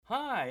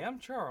Hi, I'm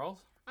Charles.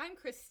 I'm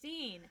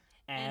Christine.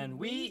 And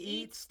we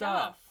eat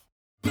stuff.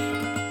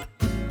 Hey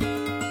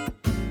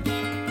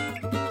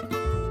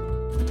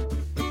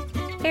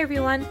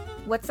everyone,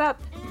 what's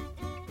up?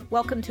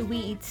 Welcome to We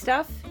Eat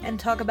Stuff and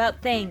Talk About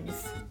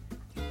Things,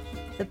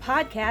 the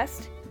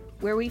podcast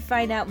where we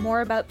find out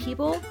more about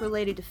people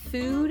related to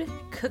food,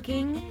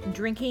 cooking,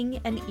 drinking,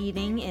 and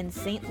eating in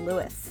St.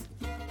 Louis.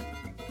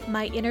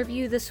 My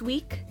interview this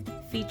week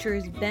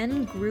features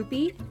Ben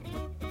Grupe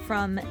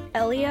from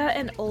Elaia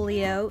and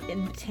Olio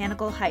in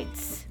Botanical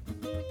Heights.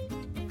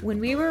 When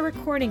we were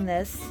recording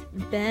this,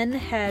 Ben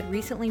had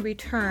recently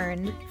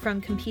returned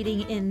from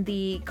competing in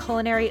the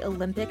Culinary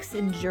Olympics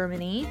in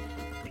Germany,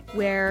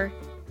 where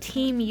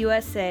Team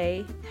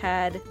USA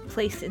had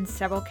placed in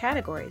several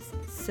categories.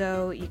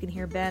 So you can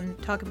hear Ben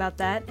talk about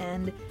that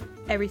and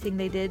everything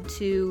they did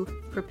to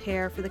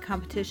prepare for the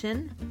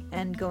competition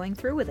and going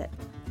through with it.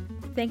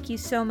 Thank you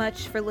so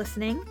much for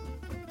listening.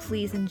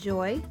 Please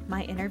enjoy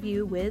my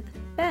interview with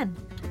Ben.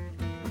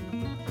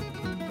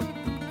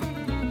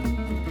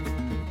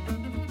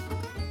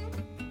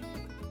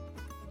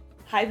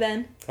 Hi,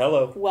 Ben.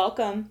 Hello.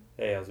 Welcome.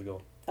 Hey, how's it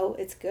going? Oh,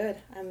 it's good.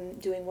 I'm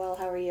doing well.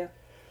 How are you?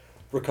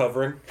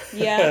 Recovering.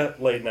 Yeah.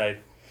 Late night.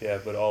 Yeah,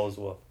 but all is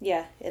well.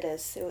 Yeah, it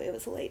is. It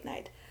was a late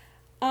night.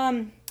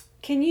 Can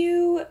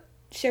you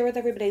share with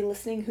everybody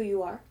listening who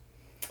you are?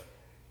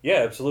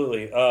 Yeah,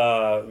 absolutely.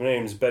 My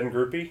name's Ben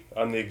Grupe.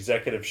 I'm the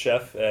executive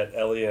chef at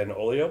Elaia and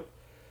Olio.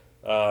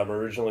 I'm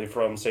originally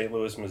from St.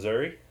 Louis,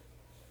 Missouri,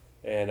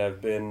 and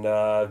I've been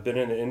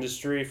in the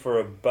industry for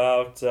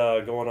about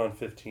going on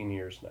 15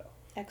 years now.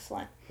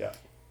 Excellent. Yeah.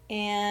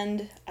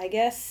 And I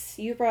guess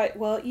you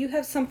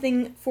have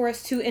something for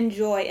us to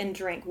enjoy and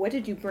drink. What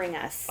did you bring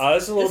us?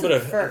 This is a little bit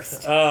of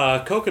first.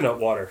 Coconut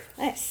water.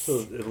 Nice. So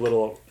a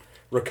little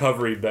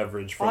recovery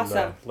beverage from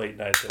the late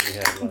night that we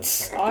had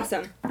last night.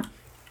 Awesome.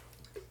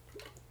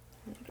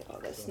 Get all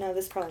this. No,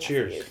 this is probably not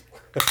Cheers.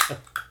 for you.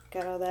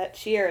 Got all that.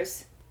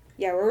 Cheers.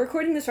 Yeah, we're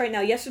recording this right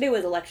now. Yesterday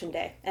was election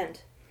day, and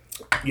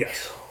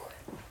Yes.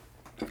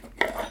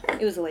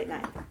 it was a late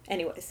night.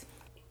 Anyways.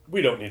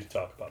 We don't need to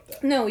talk about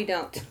that. No, we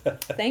don't.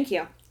 Thank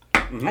you.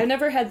 Mm-hmm. I've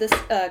never had this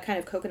kind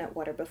of coconut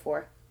water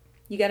before.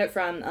 You get it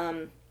from...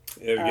 Yeah,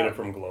 we get it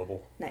from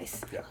Global.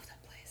 Nice. Yeah. I love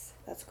that place.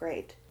 That's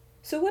great.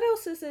 So what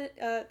else is it?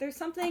 There's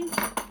something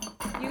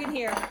you can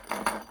hear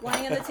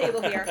lying on the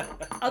table here.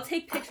 I'll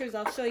take pictures.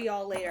 I'll show you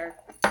all later.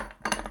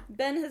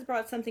 Ben has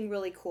brought something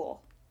really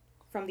cool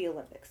from the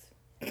Olympics.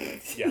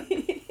 Yeah.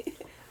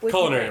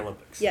 Culinary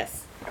Olympics.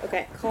 Yes.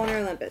 Okay.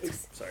 Culinary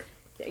Olympics. Sorry.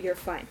 Yeah, you're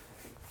fine.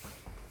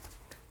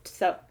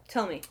 So,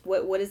 tell me,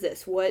 what is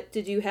this? What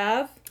did you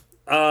have?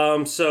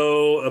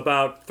 So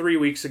about 3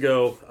 weeks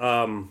ago,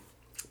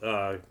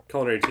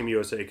 Culinary Team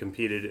USA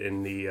competed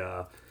in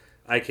the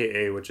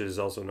IKA, which is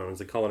also known as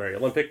the Culinary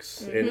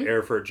Olympics in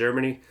Erfurt,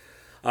 Germany.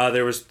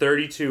 There was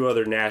 32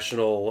 other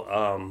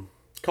national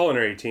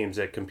culinary teams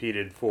that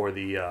competed for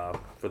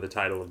the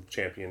title of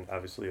champion,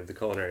 obviously, of the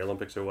Culinary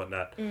Olympics or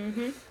whatnot.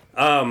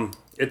 Mm-hmm.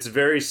 It's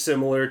very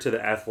similar to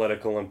the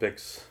Athletic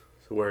Olympics,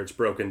 where it's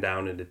broken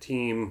down into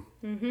team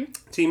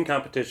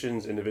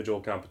competitions,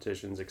 individual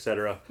competitions,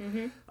 etc.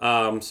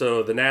 Mm-hmm.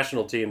 So the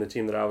national team, the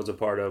team that I was a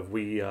part of,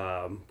 we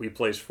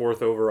placed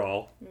 4th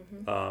overall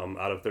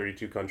out of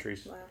 32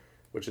 countries, wow,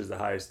 which is the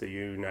highest the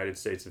United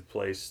States have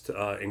placed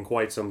in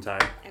quite some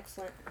time.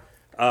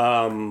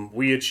 Excellent.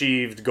 We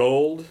achieved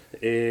gold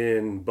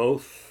in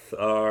both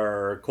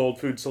our cold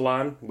food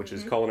salon, which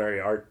is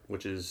culinary art,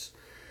 which is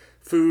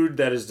food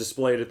that is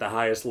displayed at the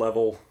highest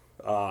level.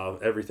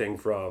 Everything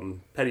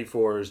from petit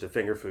fours to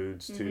finger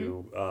foods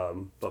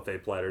to buffet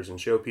platters and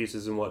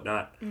showpieces and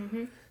whatnot,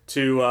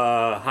 to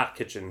hot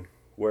kitchen,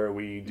 where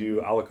we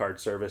do a la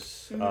carte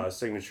service,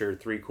 signature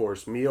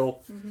 3-course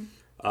meal,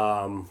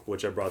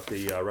 which I brought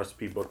the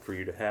recipe book for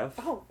you to have.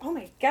 Oh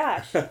my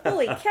gosh!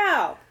 Holy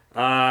cow!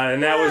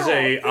 And that was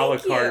a a la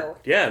carte.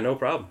 You. Yeah, no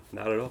problem,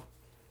 not at all.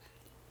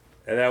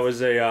 And that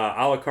was a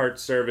a la carte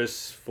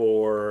service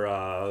for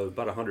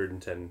about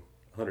 110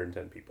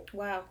 people.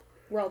 Wow.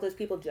 Were all those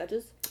people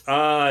judges?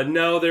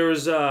 No, there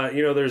was,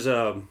 there's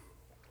a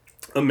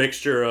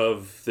mixture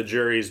of the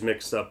juries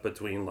mixed up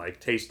between, like,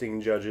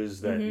 tasting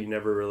judges that you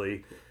never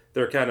really,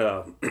 they're kind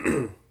of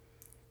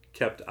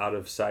kept out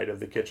of sight of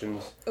the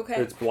kitchens.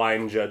 Okay. It's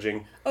blind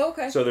judging. Oh,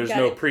 okay. So there's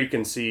no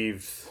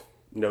preconceived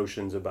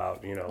notions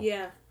about,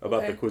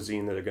 about the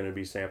cuisine that are going to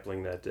be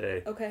sampling that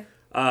day. Okay.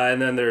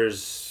 And then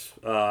there's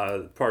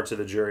parts of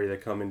the jury that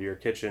come into your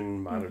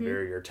kitchen,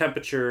 monitor your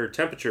temperature.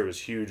 Temperature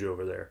was huge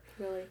over there.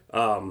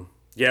 Really?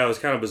 Yeah, it was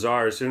kind of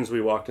bizarre. As soon as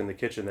we walked in the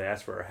kitchen, they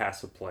asked for a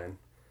HACCP plan,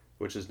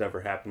 which has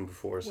never happened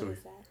before. What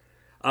is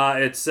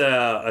that? It's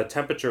a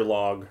temperature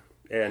log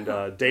and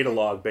data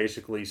log,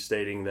 basically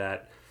stating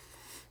that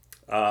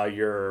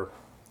your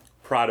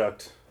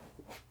product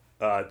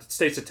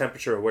states the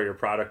temperature of where your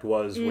product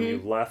was when you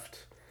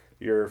left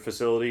your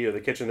facility or the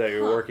kitchen that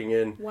you're working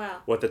in. Wow.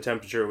 What the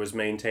temperature was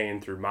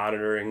maintained through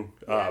monitoring,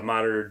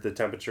 monitored the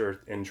temperature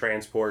in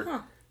transport.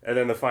 Huh. And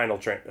then the final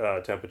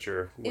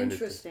temperature.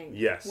 Interesting.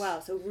 Yes. Wow,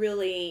 so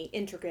really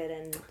intricate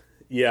and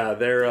Yeah,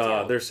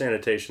 detailed. their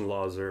sanitation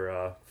laws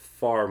are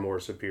far more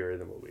superior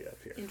than what we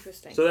have here.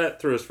 Interesting. So that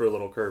threw us for a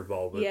little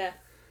curveball, but yeah.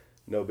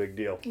 no big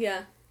deal.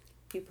 Yeah.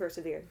 You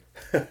persevered.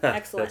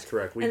 Excellent. That's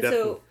correct.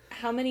 So,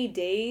 how many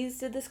days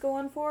did this go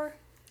on for?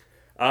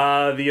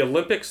 The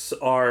Olympics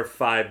are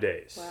 5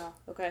 days. Wow.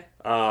 Okay.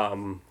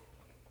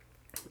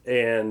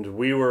 And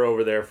we were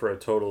over there for a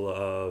total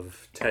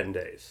of 10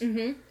 days.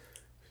 Mm-hmm.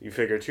 You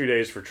figure 2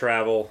 days for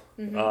travel,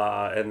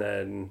 Mm-hmm. and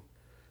then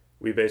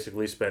we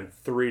basically spent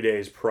 3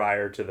 days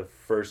prior to the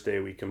first day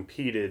we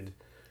competed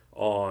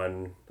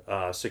on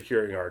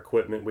securing our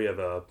equipment. We have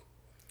a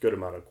good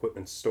amount of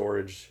equipment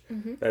storage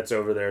that's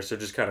over there, so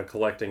just kind of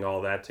collecting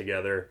all that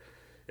together.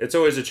 It's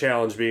always a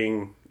challenge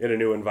being in a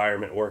new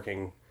environment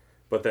working,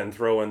 but then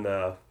throw in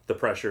the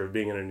pressure of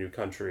being in a new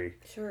country.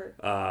 Sure.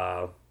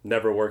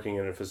 Never working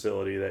in a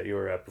facility that you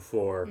were at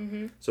before.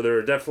 Mm-hmm. So there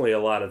were definitely a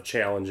lot of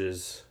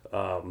challenges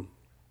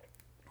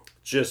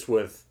just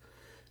with,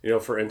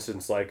 for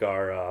instance, like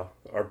our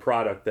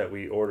product that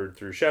we ordered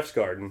through Chef's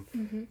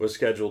Garden was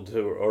scheduled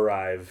to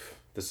arrive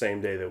the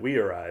same day that we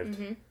arrived,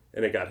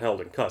 and it got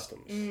held in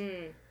customs.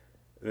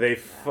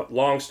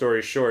 Long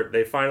story short,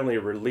 they finally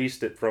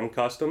released it from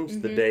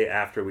customs the day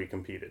after we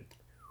competed.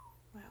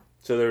 Wow.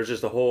 So there was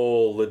just a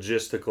whole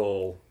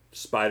logistical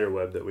spider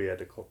web that we had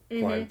to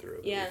climb through.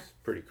 Yeah. It was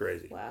pretty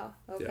crazy. Wow.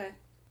 Okay. Yeah.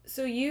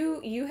 So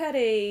you had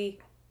a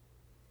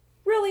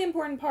really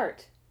important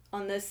part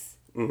on this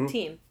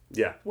team.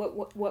 Yeah.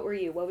 What were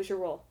you? What was your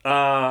role?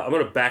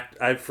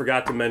 I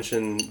forgot to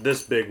mention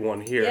this big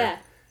one here. Yeah.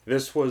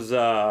 This was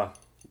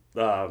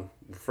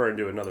referring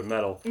to another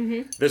medal.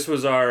 This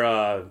was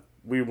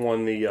we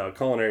won the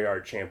culinary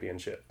art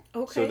championship.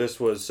 Okay.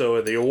 So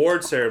at the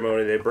award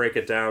ceremony, they break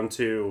it down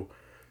to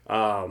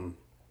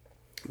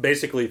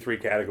basically 3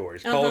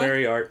 categories: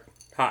 culinary art,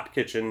 hot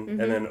kitchen, and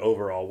then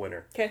overall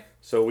winner. Okay.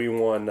 So we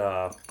won.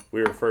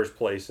 We were first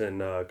place in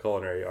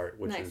culinary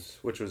art, Nice.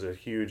 which was a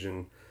huge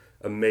and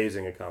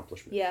amazing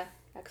accomplishment. Yeah.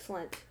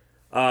 Excellent.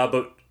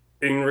 But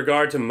in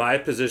regard to my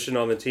position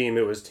on the team,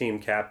 it was team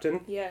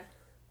captain. Yeah.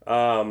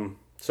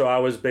 So I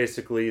was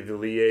basically the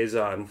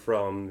liaison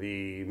from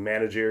the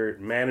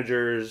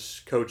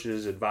managers,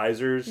 coaches,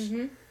 advisors,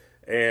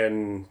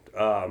 and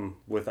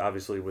with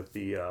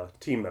the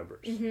team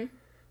members.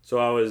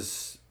 So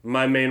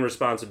my main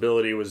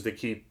responsibility was to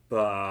keep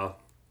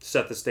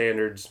set the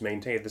standards,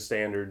 maintain the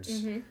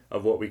standards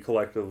of what we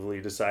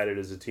collectively decided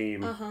as a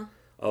team.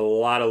 A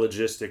lot of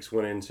logistics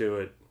went into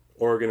it,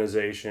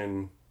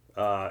 organization,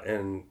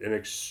 and an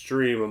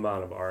extreme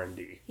amount of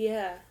R&D.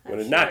 Yeah.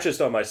 Not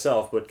just on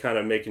myself, but kind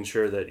of making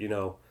sure that,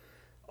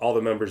 all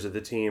the members of the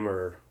team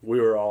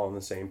we were all on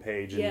the same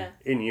page and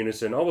in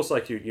unison, almost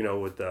like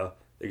with the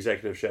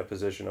executive chef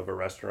position of a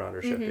restaurant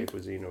or chef de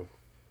cuisine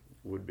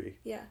would be.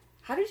 Yeah.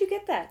 How did you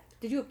get that?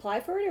 Did you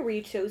apply for it or were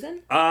you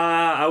chosen?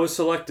 I was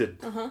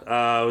selected.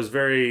 I was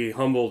very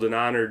humbled and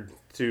honored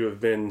to have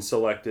been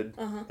selected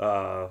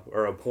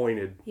or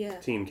appointed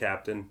team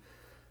captain.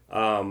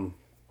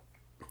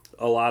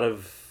 A lot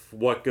of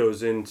what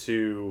goes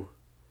into,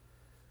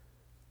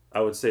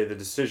 I would say, the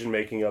decision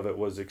making of it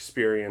was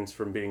experience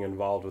from being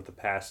involved with the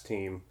past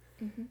team,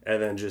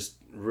 and then just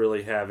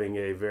really having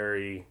a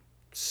very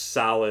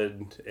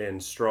solid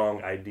and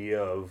strong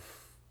idea of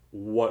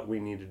what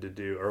we needed to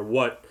do, or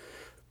what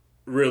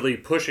really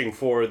pushing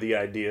for the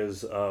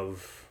ideas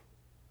of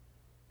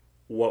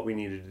what we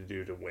needed to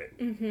do to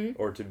win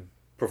or to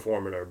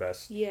perform at our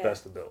best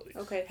abilities.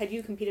 Okay. Had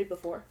you competed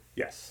before?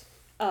 Yes.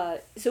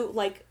 So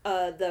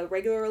the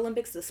regular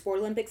Olympics, the Sport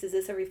Olympics, is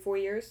this every 4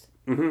 years?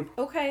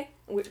 Okay.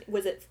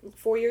 Was it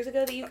 4 years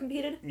ago that you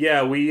competed?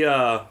 Yeah, we,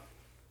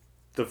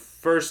 the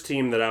first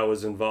team that I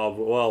was involved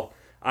with, well,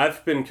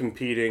 I've been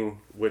competing,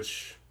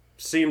 which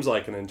seems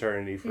like an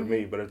eternity for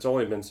me, but it's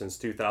only been since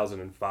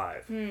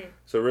 2005.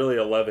 So really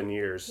 11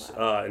 years.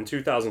 Wow. In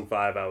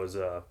 2005, I was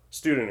a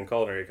student in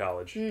culinary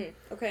college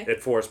Okay.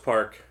 at Forest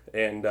Park,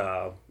 and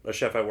a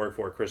chef I worked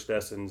for, Chris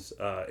Dessens,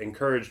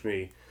 encouraged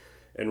me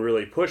and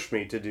really pushed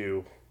me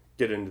to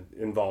get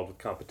involved with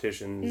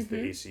competitions, the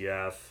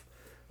ACF.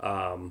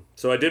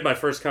 So I did my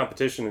first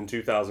competition in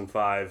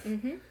 2005,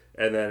 and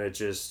then it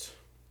just,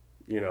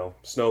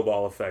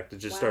 snowball effect. It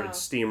just started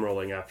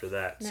steamrolling after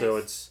that. Nice.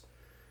 So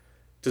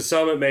to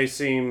some it may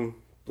seem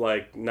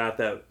like not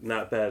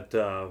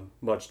that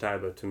much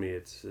time, but to me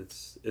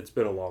it's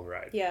been a long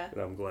ride. Yeah.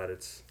 And I'm glad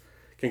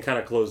can kind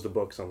of close the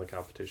books on the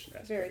competition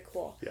aspect. Very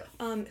cool.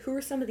 Yeah. Who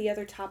are some of the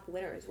other top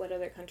winners? What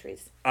other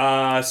countries?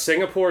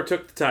 Singapore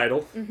took the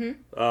title,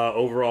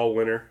 overall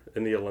winner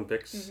in the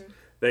Olympics.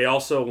 They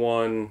also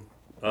won,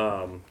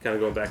 kind of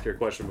going back to your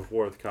question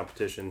before with the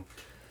competition,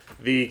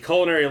 the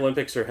Culinary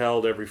Olympics are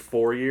held every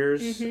 4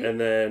 years, and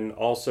then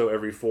also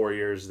every 4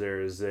 years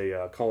there is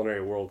a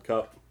Culinary World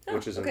Cup,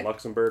 which is in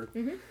Luxembourg.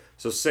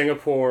 So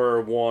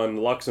Singapore won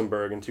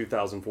Luxembourg in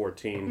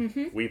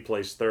 2014. We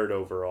placed 3rd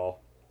overall.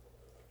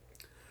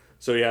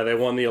 So yeah, they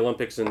won the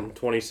Olympics in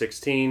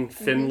 2016.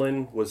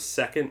 Finland was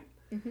 2nd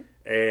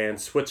and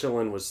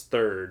Switzerland was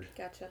third.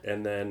 Gotcha.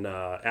 And then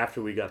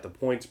after we got the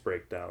points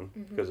breakdown,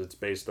 because it's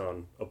based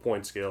on a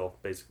point scale,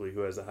 basically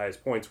who has the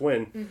highest points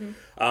win,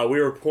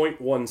 we were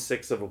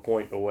 0.16 of a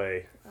point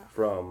away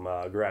from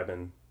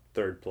grabbing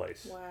third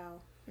place.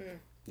 Wow.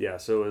 Yeah,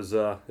 so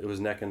it was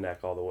neck and neck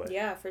all the way.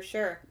 Yeah, for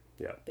sure.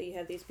 Yeah. But you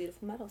have these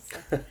beautiful medals.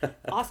 So.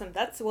 Awesome.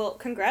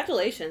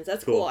 Congratulations.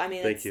 That's cool. I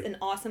mean, it's an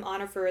awesome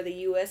honor for the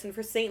U.S. and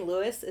for St.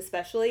 Louis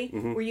especially.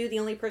 Were you the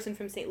only person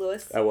from St.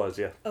 Louis? I was,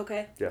 yeah.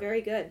 Okay. Yeah.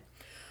 Very good.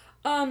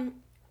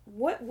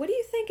 What do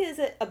you think is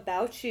it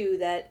about you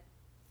that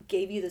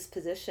gave you this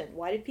position?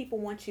 Why did people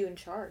want you in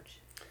charge?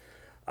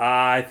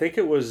 I think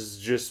it was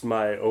just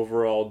my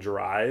overall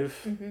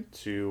drive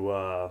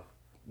to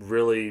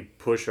really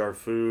push our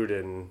food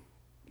and,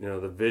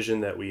 the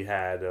vision that we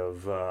had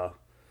of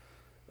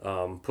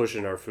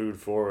pushing our food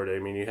forward. I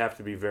mean, you have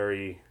to be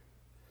very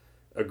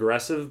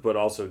aggressive, but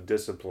also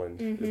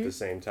disciplined at the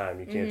same time.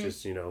 You can't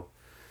just, you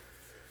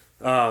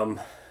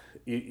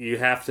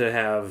have to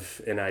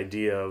have an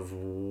idea of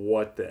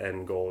what the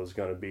end goal is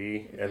going to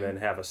be and then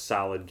have a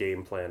solid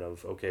game plan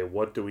of, okay,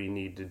 what do we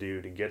need to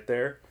do to get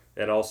there?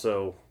 And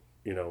also,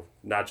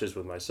 not just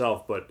with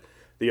myself, but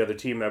the other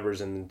team members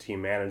and the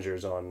team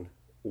managers on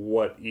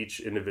what each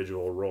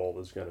individual role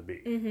is going to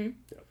be.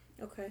 Yep.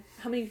 Okay.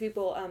 How many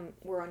people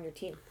were on your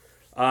team?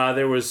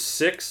 There was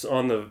 6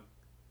 on the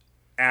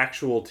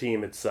actual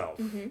team itself.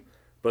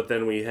 But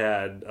then we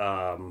had,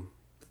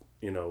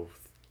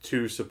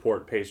 2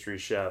 support pastry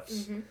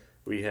chefs.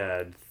 We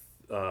had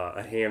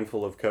a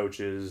handful of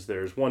coaches.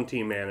 There's 1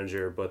 team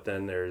manager, but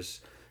then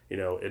there's,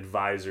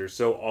 advisors.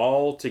 So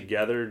all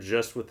together,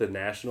 just with the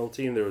national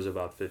team, there was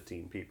about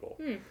 15 people.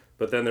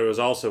 But then there was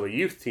also a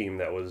youth team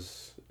that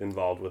was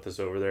involved with us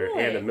over there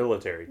and a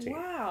military team.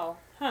 Wow.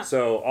 Huh.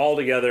 So all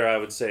together, I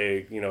would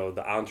say,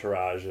 the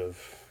entourage of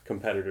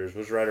competitors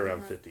was right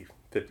around 50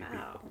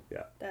 people.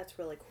 Yeah. That's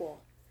really cool.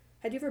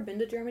 Had you ever been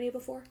to Germany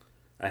before?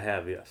 I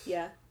have, yes.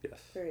 Yeah? Yes.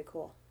 Very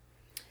cool.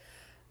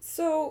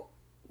 So,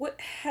 what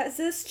has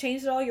this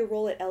changed at all your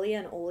role at Elaia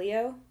and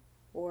Olio?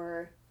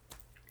 Or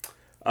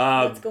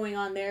what's going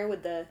on there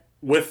with the...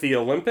 With the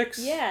Olympics?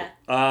 Yeah.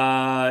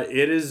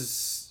 It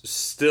is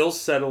still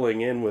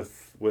settling in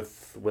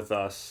with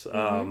us.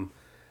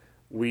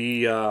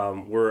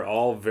 We're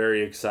all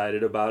very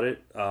excited about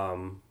it.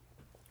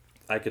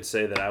 I could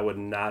say that I would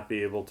not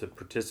be able to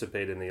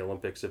participate in the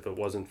Olympics if it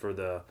wasn't for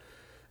the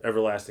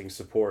everlasting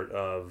support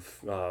of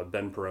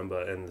Ben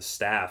Paremba and the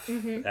staff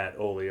at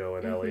Olio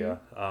and Elaia.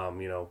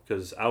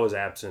 Because I was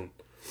absent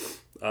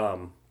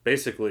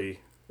basically,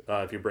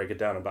 if you break it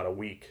down, about a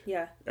week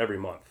every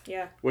month.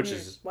 Yeah. Which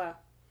is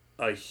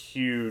a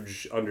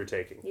huge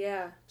undertaking.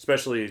 Yeah.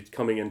 Especially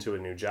coming into a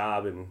new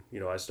job. And,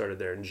 I started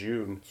there in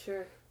June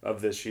of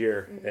this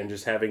year. And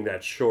just having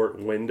that short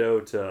window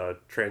to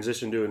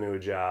transition to a new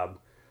job,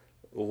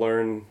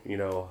 learn,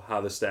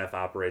 how the staff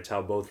operates,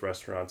 how both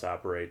restaurants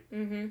operate.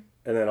 And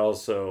then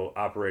also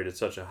operate at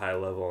such a high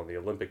level on the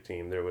Olympic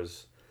team. There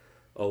was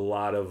a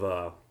lot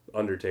of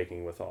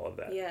undertaking with all of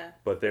that. Yeah.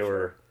 But they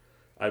were,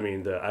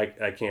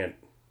 I can't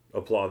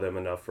applaud them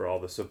enough for all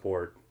the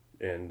support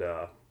and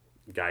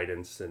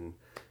guidance and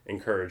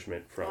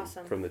encouragement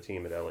from the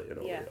team at Elliott and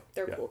Olio. Yeah,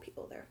 they're cool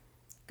people there.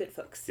 Good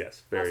folks.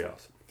 Yes, very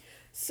awesome.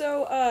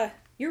 So,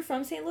 you're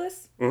from St.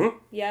 Louis?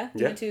 Yeah?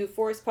 You went to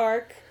Forest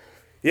Park?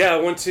 Yeah,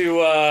 I went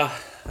to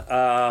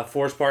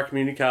Forest Park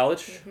Community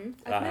College.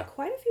 I've met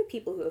quite a few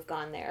people who have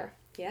gone there.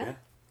 Yeah?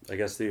 I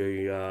guess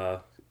I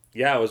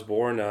was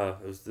born,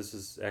 this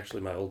is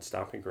actually my old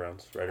stomping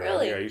grounds right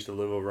around here. I used to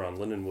live over on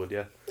Lindenwood,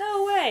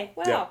 No way.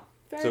 Wow. Yeah.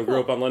 Very so cool. grew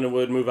up on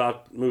Lindenwood,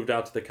 moved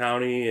out to the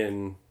county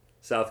in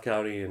South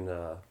County in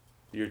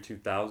year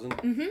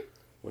 2000.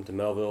 Went to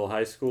Melville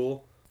High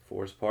School,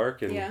 Forest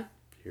Park, and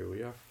here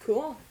we are.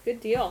 Cool. Good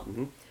deal.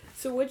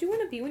 So what'd you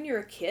want to be when you were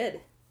a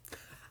kid?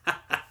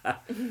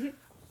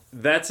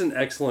 That's an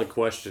excellent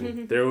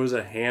question. There was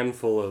a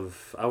handful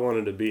of... I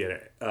wanted to be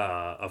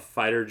a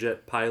fighter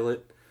jet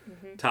pilot.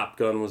 Top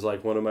Gun was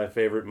like one of my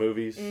favorite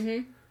movies.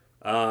 And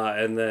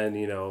then,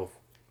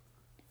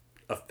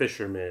 a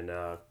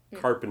fisherman,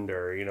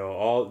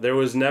 carpenter, there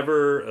was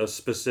never a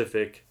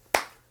specific,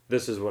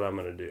 this is what I'm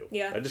going to do.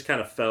 Yeah. I just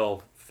kind of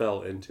fell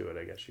into it,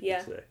 I guess you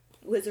could say.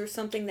 Was there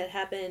something that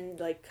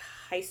happened like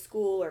high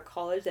school or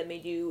college that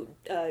made you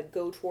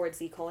go towards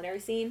the culinary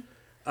scene?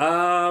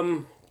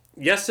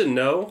 Yes and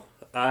no.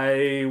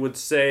 I would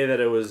say that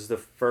it was the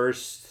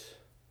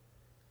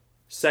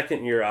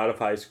second year out of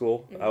high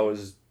school. I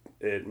was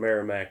at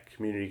Merrimack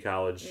Community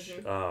College.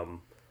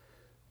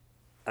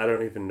 I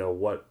don't even know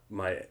what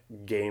my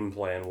game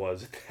plan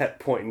was at that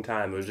point in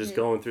time. It was just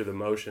going through the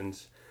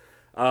motions.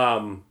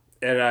 And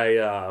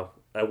I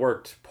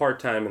worked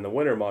part-time in the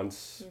winter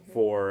months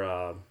for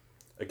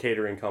a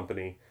catering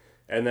company.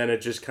 And then it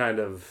just kind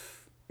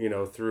of,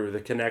 through the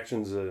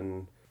connections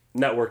and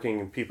networking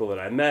and people that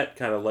I met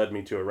kind of led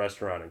me to a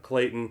restaurant in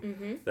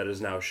Clayton that is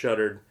now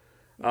shuttered.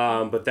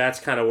 But that's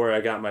kind of where I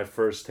got my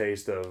first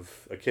taste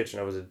of a kitchen.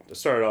 I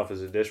started off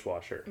as a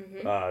dishwasher,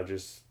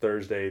 just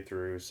Thursday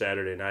through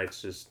Saturday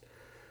nights, just,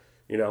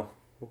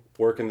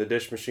 working the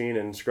dish machine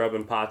and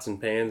scrubbing pots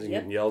and pans and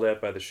getting yelled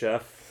at by the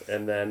chef.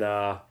 And then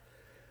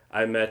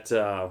I met,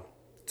 so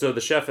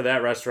the chef of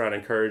that restaurant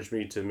encouraged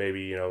me to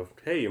maybe,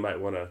 hey, you might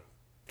want to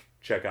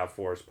check out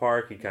Forest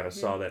Park. He kind of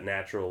saw that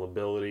natural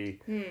ability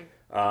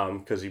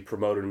because he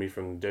promoted me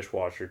from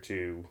dishwasher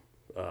to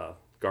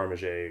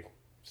garmager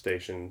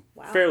station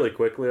fairly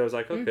quickly. I was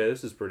like, okay,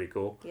 this is pretty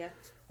cool. Yeah.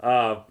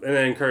 And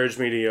then encouraged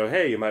me to,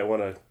 hey, you might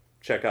want to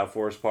check out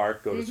Forest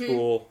Park, go to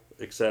school,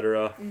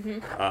 etc.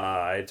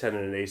 I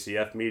attended an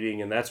ACF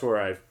meeting, and that's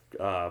where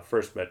I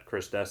first met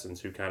Chris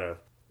Dessens, who kind of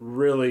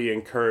really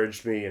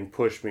encouraged me and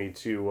pushed me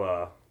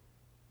to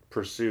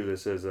pursue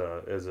this as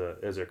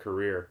a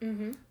career.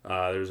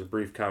 There was a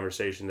brief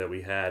conversation that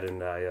we had,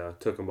 and I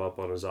took him up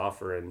on his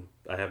offer, and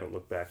I haven't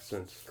looked back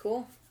since.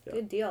 Cool. Yeah.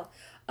 Good deal.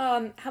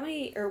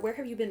 Where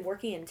have you been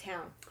working in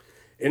town?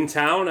 In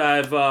town,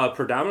 I've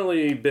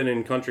predominantly been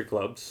in country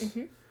clubs.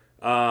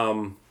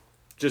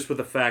 Just with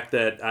the fact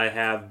that I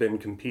have been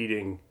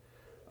competing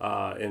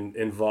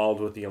involved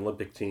with the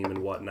Olympic team and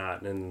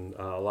whatnot, and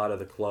a lot of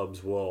the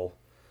clubs will,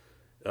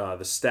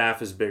 the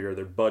staff is bigger,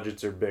 their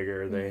budgets are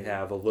bigger, they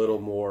have a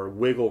little more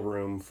wiggle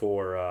room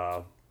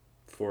for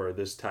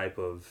this type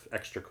of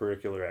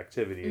extracurricular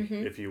activity,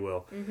 if you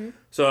will.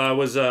 So I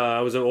was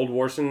at Old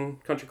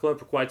Warson Country Club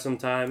for quite some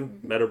time,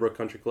 Meadowbrook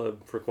Country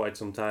Club for quite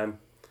some time.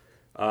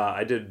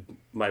 I did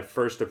my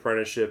first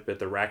apprenticeship at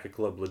the Racket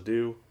Club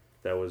Ladue.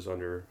 That was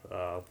under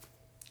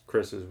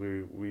Chris, as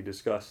we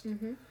discussed.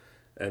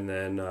 And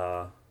then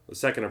the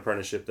second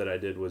apprenticeship that I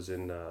did was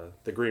in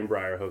the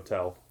Greenbrier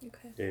Hotel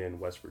in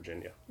West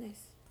Virginia.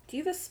 Nice. Do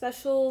you have a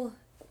special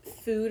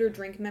food or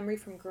drink memory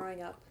from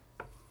growing up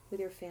with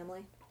your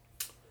family?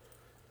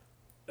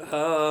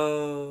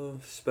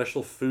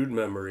 Special food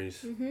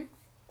memories.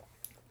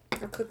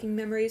 Or cooking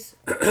memories?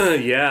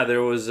 Yeah,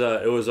 there was.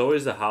 It was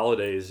always the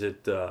holidays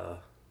at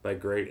my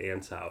great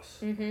aunt's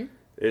house.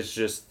 It's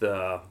just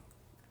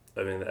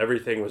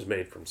everything was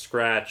made from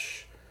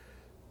scratch.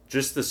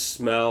 Just the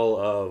smell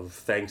of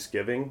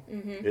Thanksgiving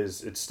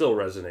it still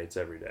resonates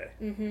every day.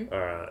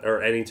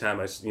 Or anytime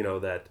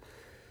that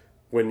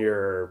when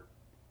you're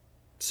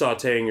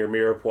sauteing your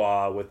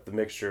mirepoix with the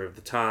mixture of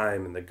the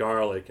thyme and the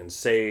garlic and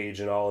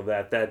sage and all of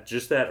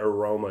that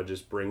aroma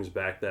just brings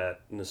back that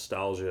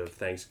nostalgia of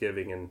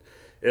Thanksgiving, and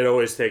it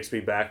always takes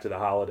me back to the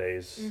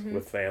holidays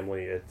with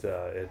family at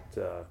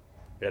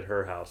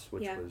her house,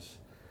 which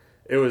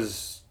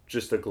was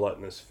just a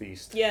gluttonous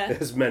feast. Yeah.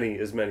 As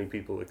many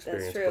people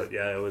experience. But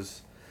yeah, it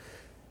was.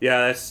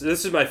 Yeah, this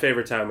is my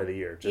favorite time of the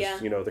year.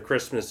 Just the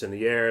Christmas in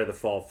the air, the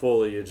fall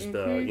foliage,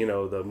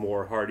 the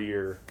more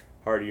hardier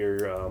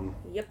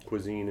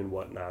cuisine and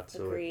whatnot.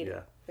 So agreed.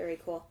 Very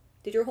cool.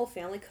 Did your whole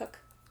family cook?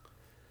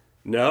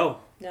 No,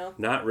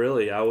 not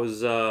really. I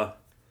was.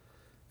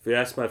 If you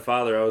ask my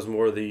father, I was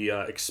more the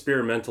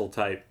experimental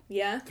type.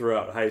 Yeah.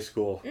 Throughout high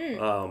school.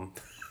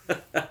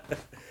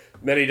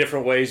 Many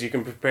different ways you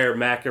can prepare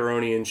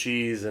macaroni and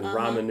cheese and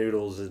ramen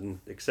noodles and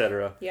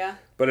etc. Yeah.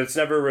 But it's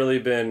never really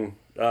been.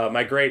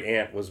 My great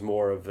aunt was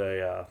more of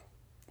a. I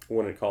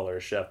wouldn't call her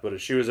a chef, but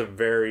she was a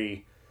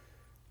very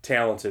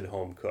talented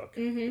home cook,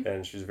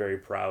 and she's very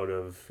proud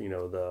of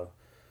the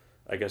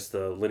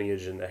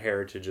lineage and the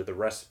heritage of the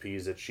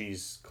recipes that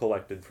she's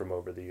collected from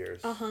over the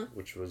years,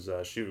 which was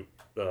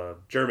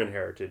German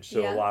heritage.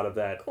 So a lot of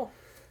that,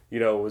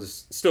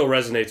 was still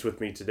resonates with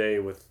me today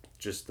with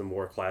just the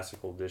more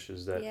classical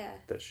dishes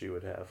that she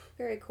would have.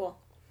 Very cool.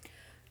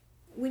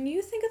 When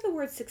you think of the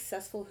word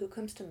successful, who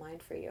comes to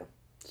mind for you?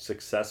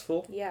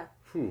 Successful? Yeah.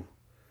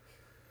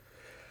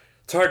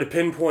 It's hard to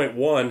pinpoint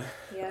one.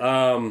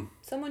 Yeah.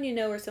 Someone you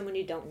know or someone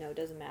you don't know,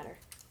 doesn't matter.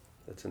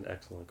 That's an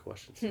excellent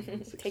question.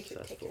 Take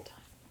your time.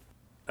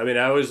 I mean,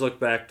 I always look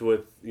back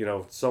with,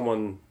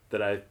 someone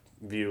that I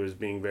view as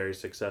being very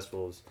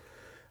successful.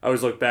 I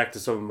always look back to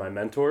some of my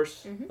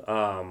mentors.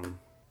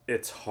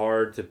 It's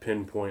hard to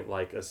pinpoint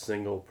like a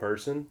single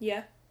person.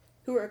 Yeah.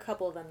 Who are a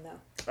couple of them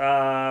though?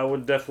 I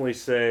would definitely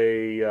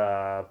say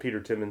Peter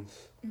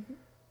Timmons,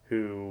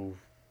 who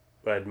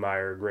I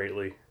admire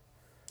greatly.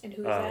 And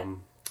who is that?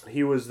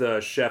 He was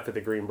the chef at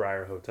the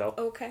Greenbrier Hotel.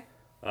 Oh, okay.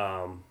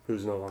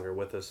 Who's no longer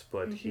with us,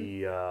 but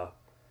he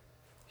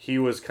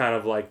was kind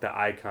of like the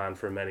icon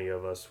for many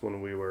of us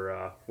when we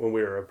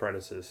were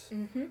apprentices.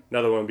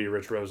 Another one would be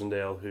Rich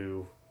Rosendale,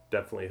 who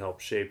definitely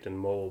helped shape and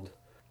mold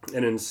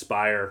and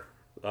inspire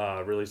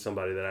really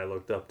somebody that I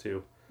looked up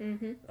to.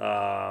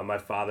 My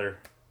father,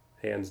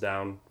 hands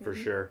down, for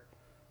sure.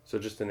 So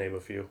just to name a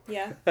few.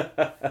 Yeah.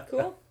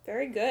 Cool.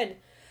 Very good.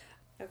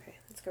 Okay,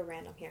 let's go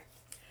random here.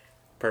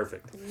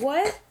 Perfect.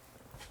 What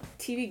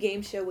TV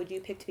game show would you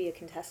pick to be a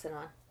contestant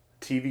on?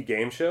 TV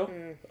game show?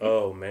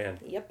 Oh, man.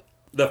 Yep.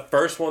 The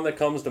first one that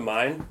comes to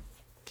mind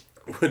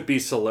would be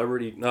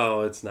Celebrity.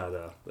 No, that's not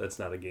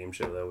a game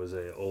show. That was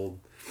a old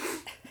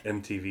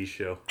MTV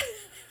show.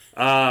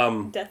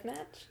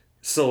 Deathmatch?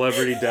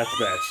 Celebrity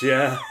Deathmatch,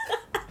 yeah.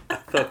 I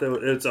thought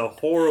it's a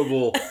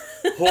horrible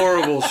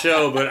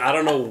show, but I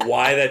don't know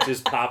why that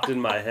just popped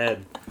in my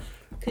head.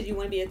 Because you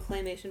want to be a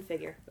claymation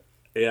figure.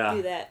 Yeah.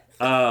 Do that.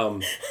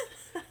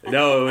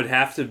 No, it would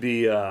have to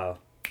be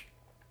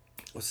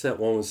What's that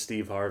one with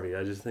Steve Harvey?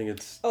 I just think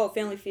it's... Oh,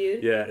 Family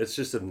Feud? Yeah, it's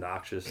just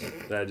obnoxious.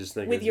 I just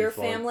think With it'd your be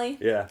fun. family?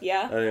 Yeah.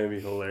 Yeah? I think it'd be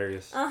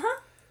hilarious.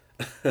 Uh-huh.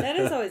 That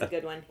is always a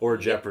good one. Or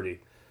Jeopardy.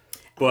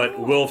 But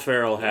Will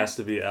Ferrell has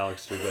to be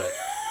Alex Trebek.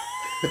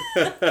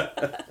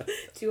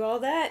 Do all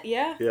that?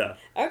 Yeah? Yeah.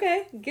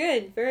 Okay,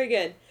 good. Very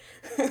good.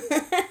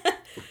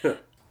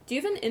 Do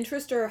you have an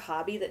interest or a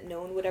hobby that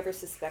no one would ever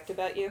suspect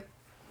about you?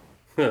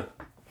 That's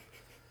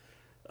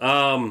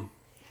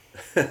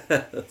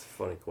a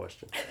funny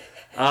question.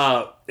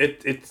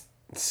 It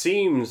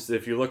seems,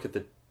 if you look at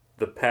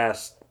the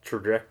past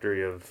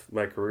trajectory of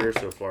my career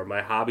so far,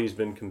 my hobby's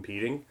been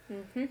competing,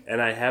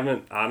 and I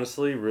haven't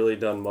honestly really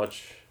done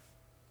much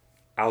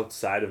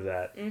outside of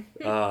that.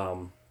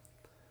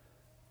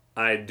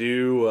 I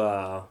do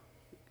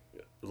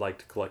like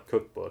to collect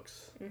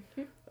cookbooks.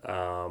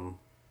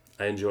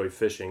 I enjoy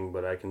fishing,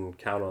 but I can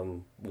count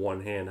on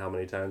one hand how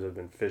many times I've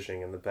been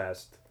fishing in the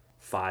past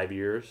 5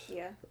 years.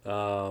 Yeah.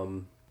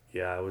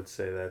 Yeah, I would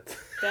say that.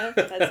 Yeah,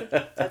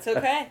 that's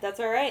okay. That's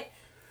all right.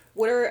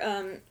 What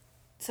are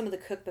some of the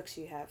cookbooks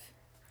you have,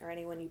 or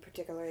anyone you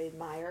particularly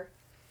admire?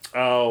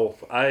 Oh,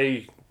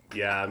 I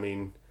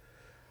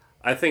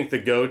think the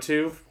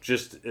go-to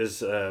just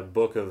is a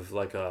book of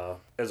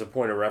as a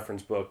point of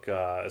reference book,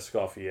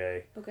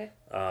 Escoffier. Okay.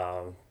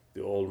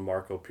 The old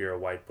Marco Pira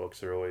White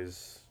books are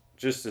always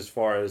just as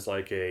far as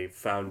like a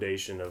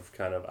foundation of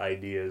kind of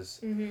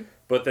ideas,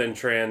 but then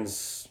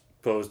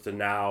transposed to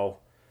now.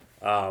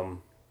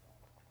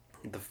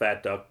 The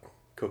Fat Duck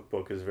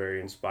cookbook is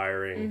very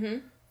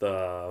inspiring.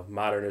 The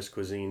Modernist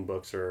Cuisine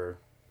books are,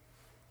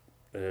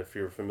 if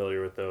you're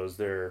familiar with those,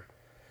 they're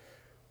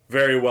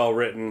very well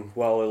written,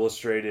 well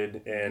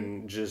illustrated,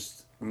 and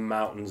just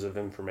mountains of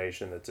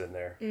information that's in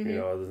there. You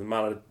know,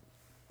 the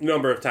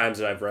number of times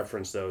that I've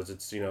referenced those,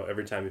 it's,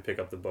 every time you pick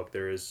up the book,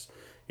 there is,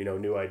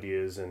 new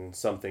ideas, and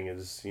something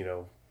is,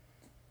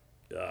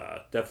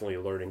 definitely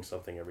learning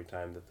something every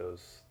time that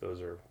those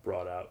are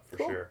brought out, for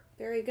sure.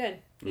 Very good.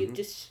 You have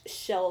just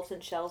shelves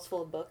and shelves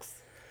full of books.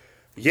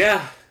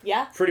 Yeah.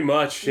 Yeah? Pretty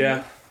much,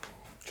 yeah.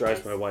 Drives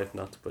Nice. my wife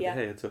nuts, but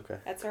hey, it's okay.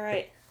 That's all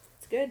right.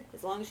 It's good.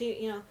 As long as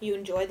you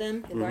enjoy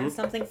them, you learn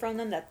something from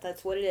them,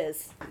 that's what it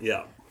is.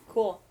 Yeah.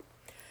 Cool.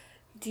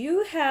 Do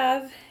you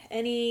have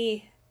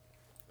any,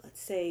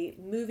 let's say,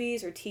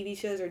 movies or TV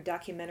shows or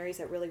documentaries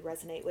that really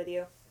resonate with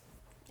you?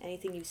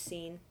 Anything you've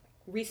seen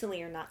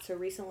recently or not so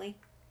recently?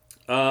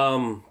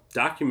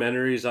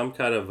 Documentaries, I'm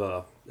kind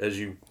of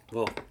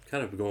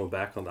kind of going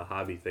back on the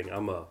hobby thing.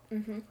 I'm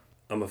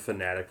a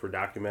fanatic for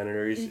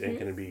documentaries and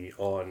can be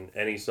on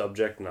any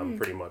subject, and I'm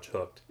pretty much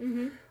hooked.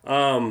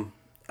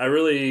 I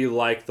really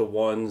like the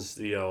ones,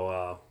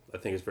 I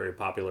think it's very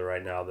popular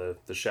right now,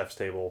 the Chef's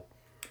Table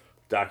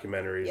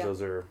documentaries. Yeah.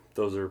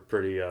 Those are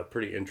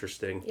pretty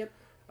interesting. Yep.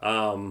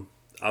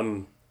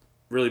 I'm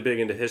really big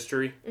into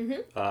history,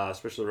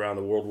 especially around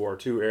the World War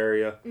II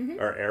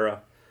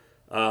era.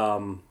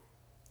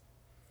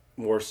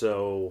 More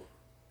so,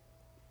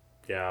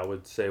 I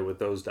would say with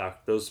those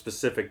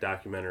specific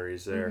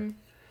documentaries there. I don't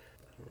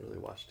really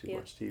watch too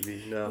much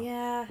TV. No.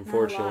 Yeah.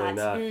 Unfortunately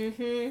not.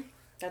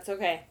 That's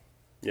okay.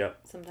 Yep.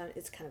 Sometimes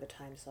it's kind of a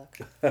time suck.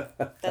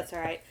 That's all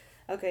right.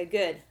 Okay,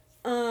 good.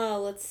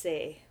 Let's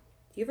see.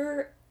 Do you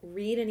ever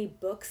read any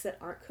books that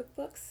aren't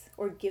cookbooks,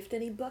 or gift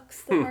any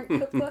books that aren't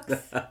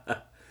cookbooks?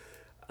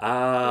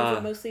 Or is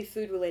it mostly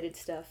food related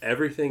stuff?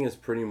 Everything is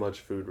pretty much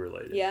food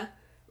related. Yeah.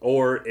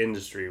 Or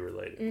industry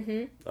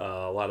related.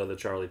 A lot of the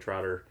Charlie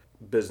Trotter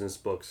business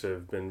books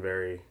have been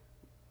very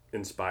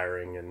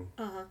inspiring, and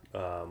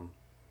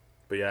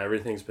but yeah,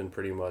 everything's been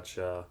pretty much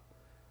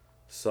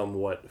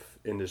somewhat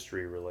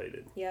industry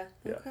related. Yeah.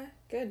 Okay.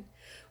 Good.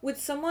 Would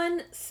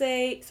someone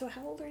say? So,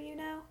 how old are you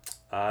now?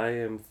 I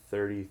am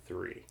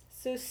 33.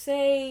 So,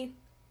 say,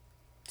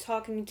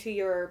 talking to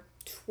your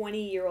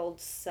 20-year-old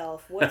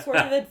self, what sort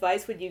of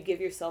advice would you give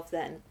yourself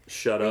then?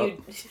 Shut up.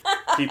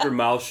 Keep your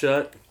mouth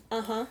shut.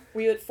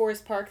 Were you at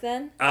Forest Park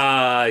then?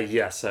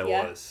 Yes, I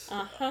was.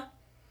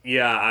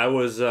 Yeah, I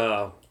was,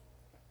 I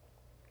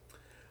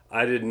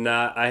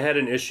had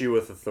an issue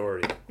with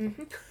authority.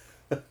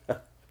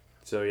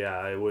 So yeah,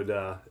 I would,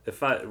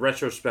 if I,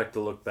 retrospect to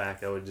look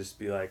back, I would just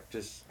be like,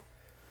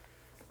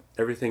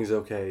 everything's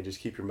okay, just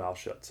keep your mouth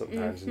shut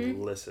sometimes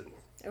and listen.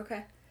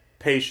 Okay.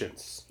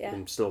 Patience. Yeah.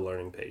 I'm still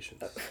learning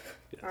patience.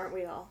 Yeah. Aren't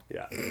we all?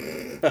 Yeah.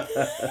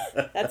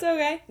 That's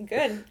okay.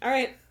 Good. All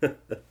right.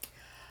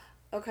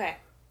 Okay.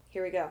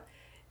 Here we go.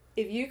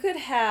 If you could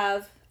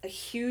have a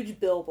huge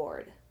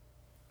billboard,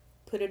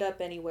 put it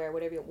up anywhere,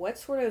 whatever what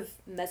sort of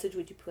message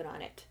would you put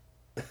on it?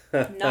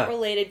 Not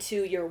related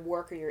to your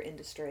work or your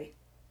industry.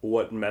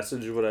 What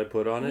message would I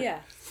put on it? Yeah.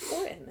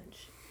 Or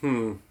image.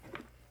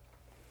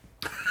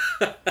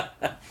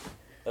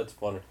 That's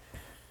funny.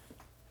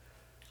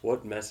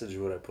 What message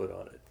would I put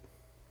on it?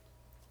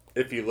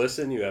 If you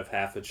listen, you have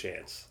half a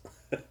chance.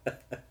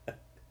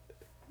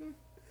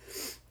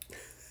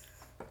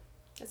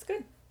 That's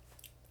good.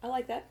 I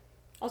like that.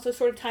 Also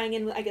sort of tying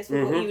in, I guess,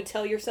 with what you would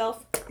tell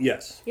yourself.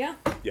 Yes. Yeah.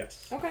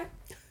 Yes. Okay.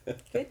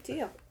 Good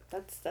deal.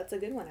 That's a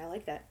good one. I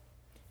like that.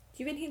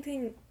 Do you have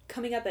anything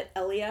coming up at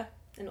Elaia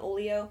an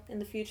Olio in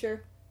the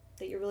future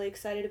that you're really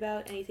excited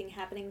about? Anything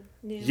happening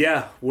new?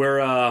 Yeah,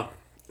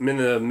 I'm in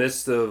the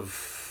midst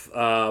of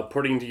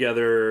putting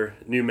together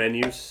new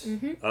menus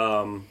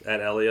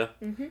at Elaia.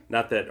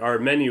 Not that our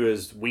menu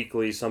is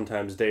weekly,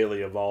 sometimes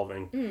daily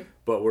evolving,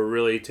 but we're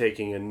really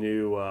taking a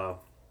new,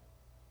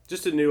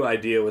 just a new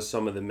idea with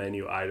some of the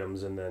menu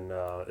items, and then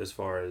as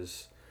far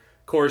as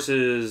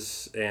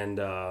courses and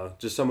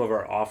just some of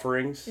our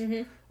offerings,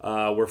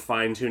 we're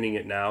fine-tuning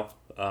it now.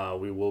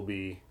 We will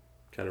be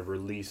kind of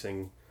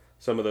releasing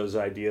some of those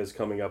ideas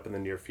coming up in the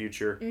near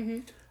future.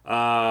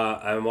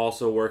 I'm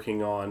also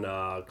working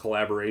on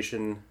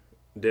collaboration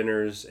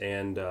dinners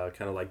and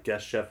kind of like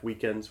guest chef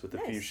weekends with a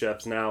few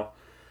chefs now.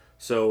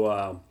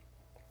 So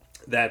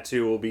that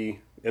too will be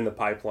in the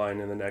pipeline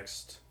in the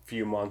next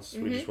few months.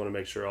 We just want to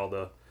make sure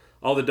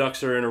all the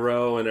ducks are in a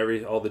row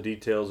and all the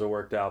details are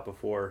worked out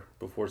before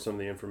some of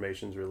the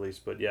information's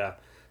released. But yeah,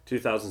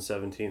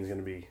 2017 is going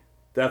to be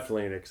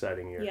definitely an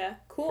exciting year. Yeah,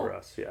 cool. For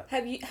us, yeah.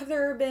 Have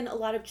there been a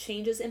lot of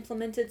changes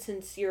implemented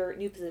since your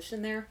new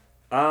position there?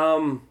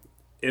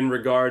 In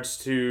regards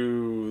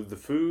to the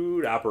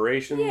food,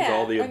 operations,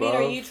 all the above.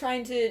 Are you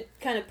trying to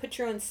kind of put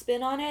your own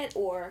spin on it,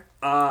 or?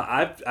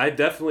 I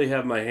definitely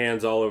have my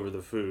hands all over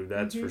the food,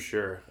 that's for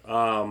sure.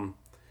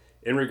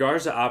 In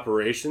regards to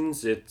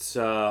operations, it's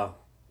a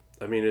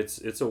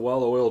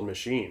well-oiled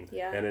machine.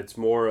 Yeah. And it's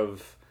more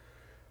of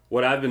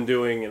what I've been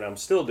doing and I'm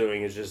still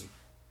doing is just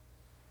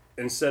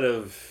instead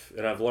of,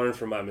 and I've learned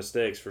from my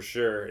mistakes for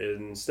sure,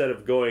 instead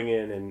of going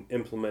in and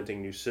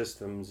implementing new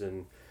systems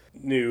and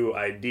new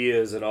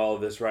ideas and all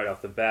of this right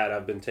off the bat,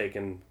 I've been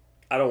taking,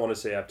 I don't want to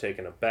say I've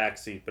taken a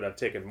backseat, but I've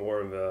taken more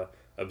of a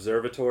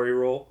observatory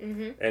role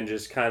and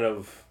just kind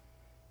of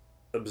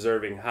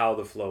observing how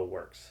the flow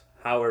works,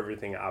 how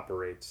everything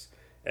operates,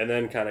 and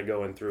then kind of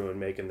going through and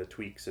making the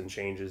tweaks and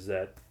changes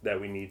that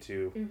we need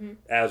to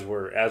as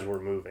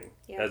we're moving,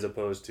 as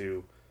opposed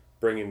to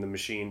bringing the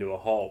machine to a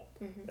halt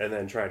and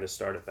then trying to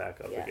start it back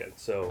up again.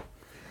 So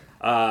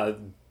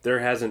there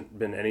hasn't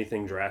been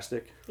anything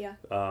drastic.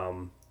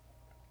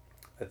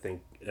 I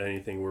think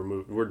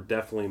we're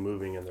definitely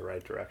moving in the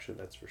right direction,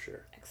 that's for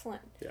sure.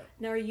 Excellent. Yeah.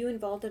 Now, are you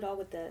involved at all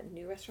with the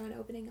new restaurant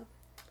opening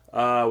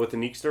up? With the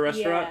Neekster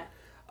restaurant?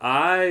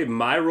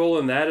 My role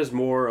in that is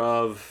more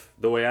of,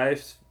 the way I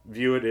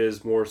view it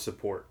is more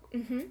support.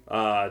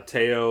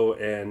 Teo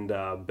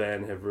and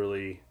Ben have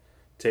really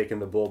taken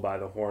the bull by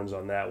the horns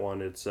on that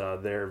one. It's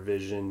their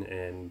vision,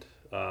 and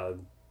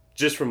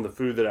just from the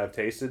food that I've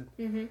tasted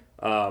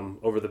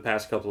over the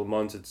past couple of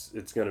months,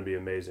 it's going to be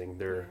amazing.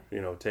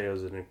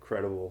 Teo's an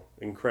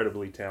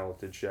incredibly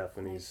talented chef,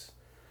 and he's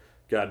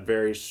got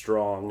very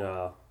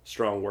strong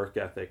work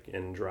ethic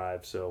and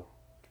drive. So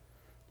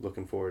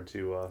looking forward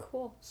to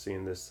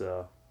seeing this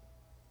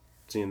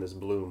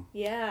bloom.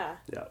 Yeah.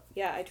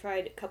 I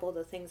tried a couple of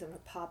the things in the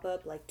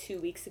pop-up like 2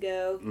 weeks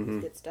ago.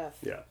 Good stuff.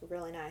 Yeah.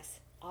 Really nice.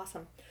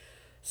 Awesome.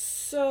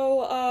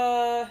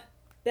 So,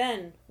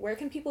 Ben, where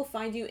can people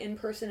find you in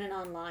person and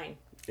online?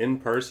 In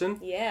person?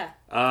 Yeah.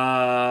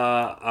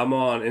 I'm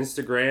on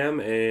Instagram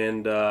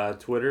and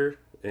Twitter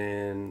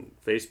and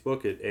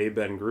Facebook at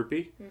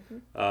abenGrupe.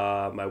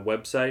 My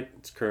website,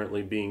 it's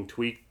currently being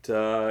tweaked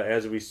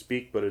as we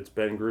speak, but it's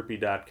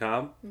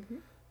bengrupe.com.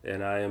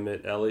 And I am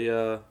at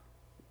Elaia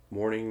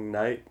morning,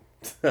 night,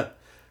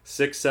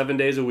 6-7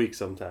 days a week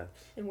sometimes.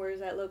 And where is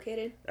that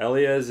located?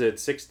 Elaia is at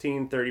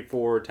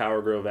 1634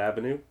 Tower Grove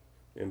Avenue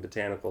in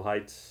Botanical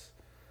Heights,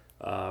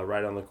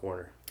 right on the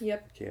corner.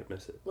 Yep. Can't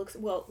miss it.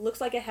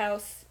 Looks like a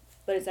house,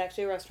 but it's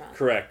actually a restaurant.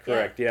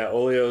 Correct. Yeah,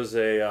 Olio's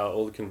a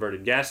old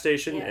converted gas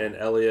station, and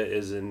Elaia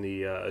is in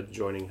the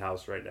adjoining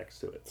house right next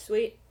to it.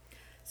 Sweet.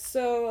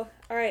 So,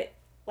 all right,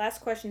 last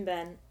question,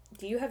 Ben.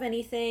 Do you have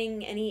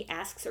any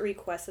asks or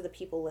requests of the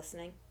people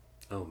listening?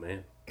 Oh,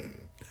 man.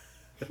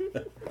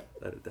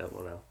 Edit that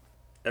one out.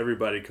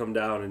 Everybody come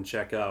down and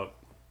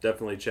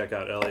definitely check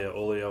out Elaia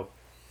Olio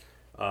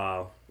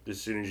as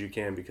soon as you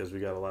can, because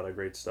we got a lot of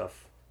great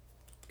stuff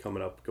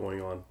coming up,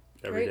 going on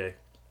every day.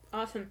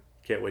 Awesome.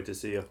 Can't wait to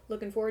see you.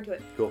 Looking forward to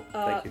it. Cool.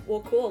 Thank you. Well,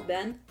 cool,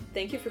 Ben.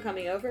 Thank you for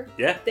coming over.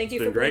 Yeah. Thank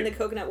you for bringing the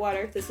coconut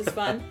water. This is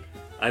fun.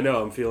 I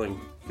know. I'm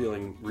feeling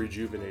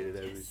rejuvenated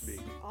as we speak.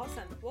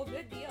 Awesome. Well,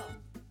 good deal.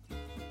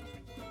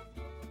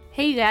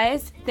 Hey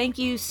guys, thank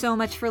you so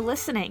much for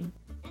listening.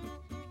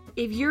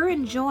 If you're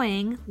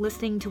enjoying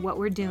listening to what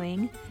we're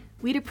doing,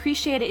 we'd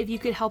appreciate it if you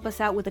could help us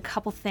out with a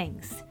couple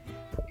things.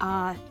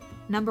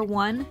 Number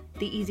one,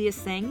 the easiest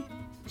thing,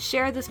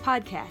 share this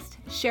podcast.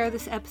 Share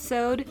this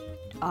episode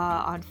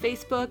on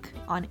Facebook,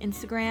 on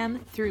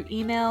Instagram, through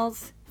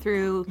emails,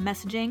 through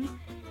messaging.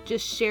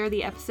 Just share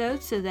the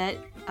episode so that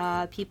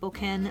people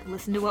can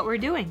listen to what we're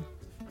doing.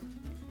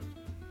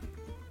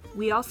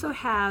 We also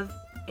have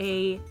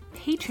a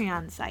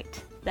Patreon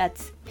site.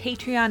 That's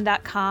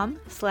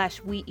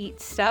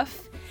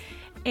patreon.com/weeatstuff.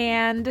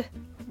 And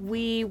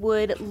we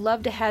would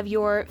love to have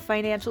your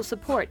financial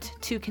support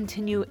to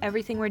continue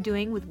everything we're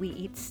doing with We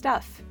Eat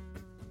Stuff.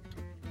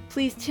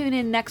 Please tune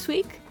in next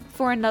week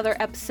for another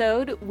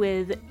episode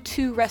with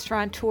 2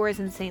 restaurateurs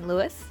in St.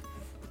 Louis.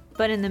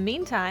 But in the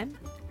meantime,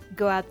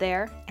 go out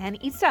there and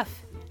eat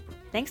stuff.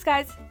 Thanks,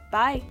 guys.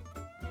 Bye.